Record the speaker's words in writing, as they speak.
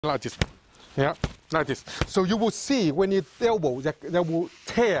like this, yeah, like this. So you will see when you elbow that will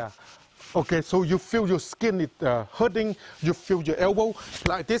tear. Okay, so you feel your skin is hurting. You feel your elbow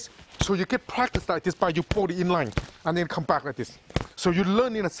like this. So you get practice like this by your body in line, and then come back like this. So you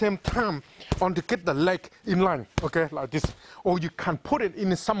learn in the same time on to get the leg in line. Okay, like this. Or you can put it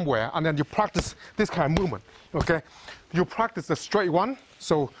in somewhere, and then you practice this kind of movement. Okay, you practice the straight one.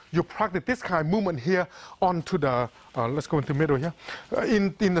 So you practice this kind of movement here onto the, let's go into the middle here,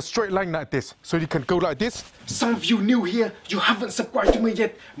 in the straight line like this. So you can go like this. Some of you new here, you haven't subscribed to me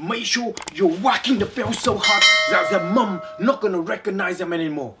yet. Make sure you're whacking the bell so hard that the mum not gonna recognize them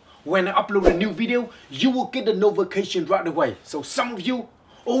anymore. When I upload a new video, you will get the notification right away. So some of you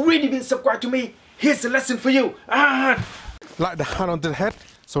already been subscribed to me. Here's a lesson for you. Like the hand onto the head.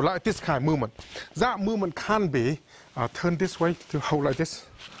 So like this kind of movement. That movement can be turned this way to hold like this.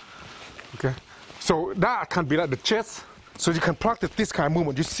 Okay. So that can be like the chest. So you can practice this kind of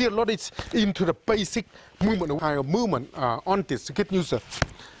movement. You see a lot it's into the basic movement, kind of movement on this to get used to.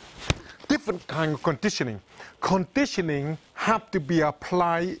 Different kind of conditioning. Conditioning have to be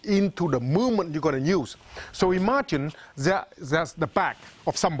applied into the movement you're going to use. So imagine that's the back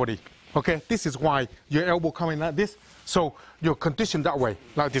of somebody. Okay, this is why your elbow coming like this. So you're conditioned that way,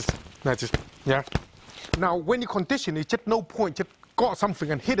 like this, yeah. Now when you condition, it's just no point, just got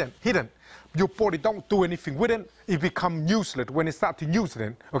something and hidden. Your body don't do anything with it, it becomes useless when it starts to use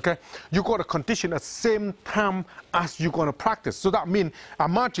it, okay? You got to condition at the same time as you're going to practice. So that means,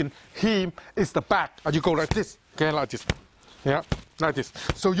 imagine him is the back, and you go like this, okay, like this, yeah, like this.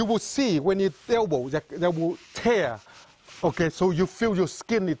 So you will see when you elbow, that will tear. Okay, so you feel your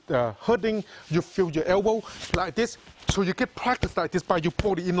skin is hurting, you feel your elbow like this. So you get practice like this by your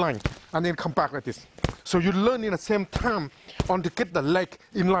body in line, and then come back like this. So you learn in the same time on to get the leg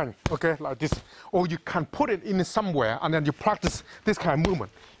in line, okay, like this. Or you can put it in somewhere, and then you practice this kind of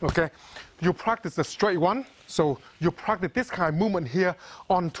movement, okay. You practice the straight one. So you practice this kind of movement here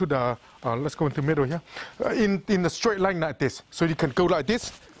onto the, let's go into the middle here, in the straight line like this. So you can go like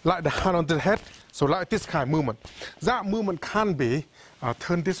this, like the hand onto the head. So like this kind of movement. That movement can be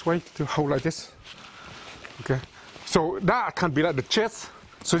turned this way to hold like this. Okay. So that can be like the chest.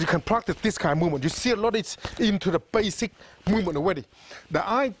 So you can practice this kind of movement. You see a lot it's into the basic movement already. The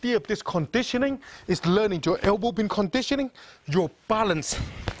idea of this conditioning is learning your elbow been conditioning, your balance,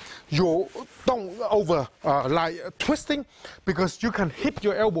 your don't over like twisting, because you can hit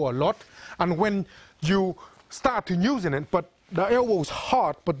your elbow a lot, and when you start to using it, but the elbow is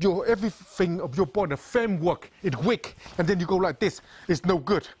hard, but everything of your body, the framework, is weak, and then you go like this, it's no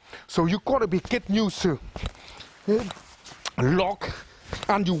good. So you got to be getting used to lock,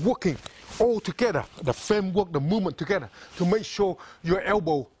 and you're working all together, the framework, the movement together, to make sure your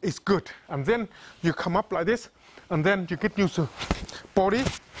elbow is good. And then you come up like this, and then you get used to body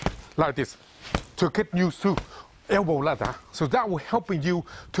like this, to get used to elbow like that. So that will helping you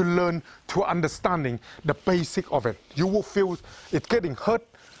to learn to understanding the basic of it. You will feel it getting hurt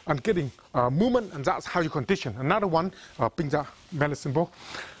and getting movement, and that's how you condition. Another one, pinja medicine ball.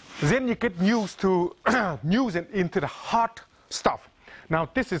 Then you get used to using into the hard stuff. Now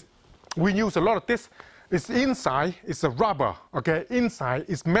this is, we use a lot of this. It's inside, it's a rubber, okay? Inside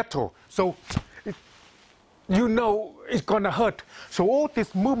is metal. So you know it's gonna hurt. So all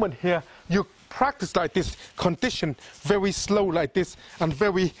this movement here, you practice like this, condition very slow like this, and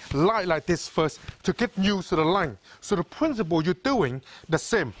very light like this first, to get used to the line. So the principle you're doing the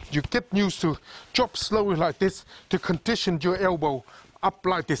same. You get used to drop slowly like this, to condition your elbow up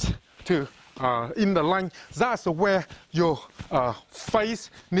like this, to in the line. That's where your face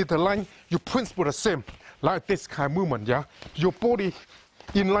near the line. Your principle the same, like this kind of movement, yeah? Your body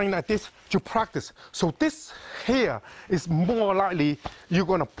in line like this, you practice. So this here is more likely you're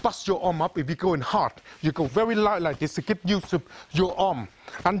gonna bust your arm up if you're going hard. You go very light like this to get used to your arm.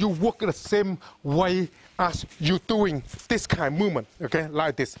 And you work the same way as you're doing this kind of movement, okay,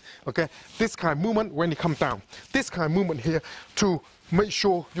 like this, okay? This kind of movement when you come down. This kind of movement here to make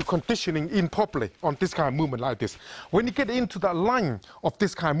sure you're conditioning in properly on this kind of movement like this. When you get into the line of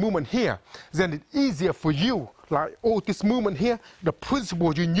this kind of movement here, then it's easier for you, like all this movement here, the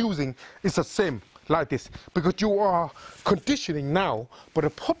principle you're using is the same, like this, because you are conditioning now. But the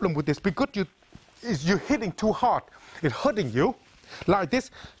problem with this, because you're hitting too hard, it's hurting you. Like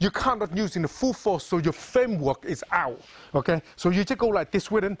this, you cannot use in the full force, so your framework is out, okay? So you just go like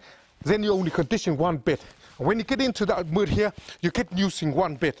this with it, then you only condition one bit. When you get into that mood here, you get using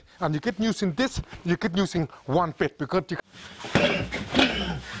one bit, and you get using this, you get using one bit because you.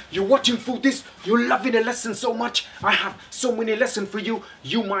 You're watching through this, you're loving the lesson so much. I have so many lessons for you.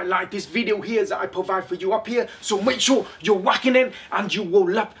 You might like this video here that I provide for you up here. So make sure you're watching it and you will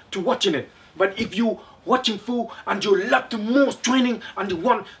love to watching it. But if you watching through and you love to more training and you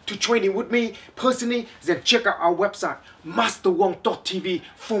want to training with me personally, then check out our website masterwong.tv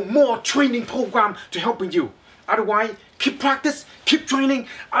for more training program to helping you. Otherwise, keep practice, keep training,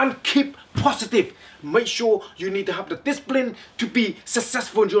 and keep positive. Make sure you need to have the discipline to be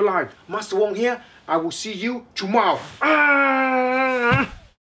successful in your life. Master Wong here. I will see you tomorrow.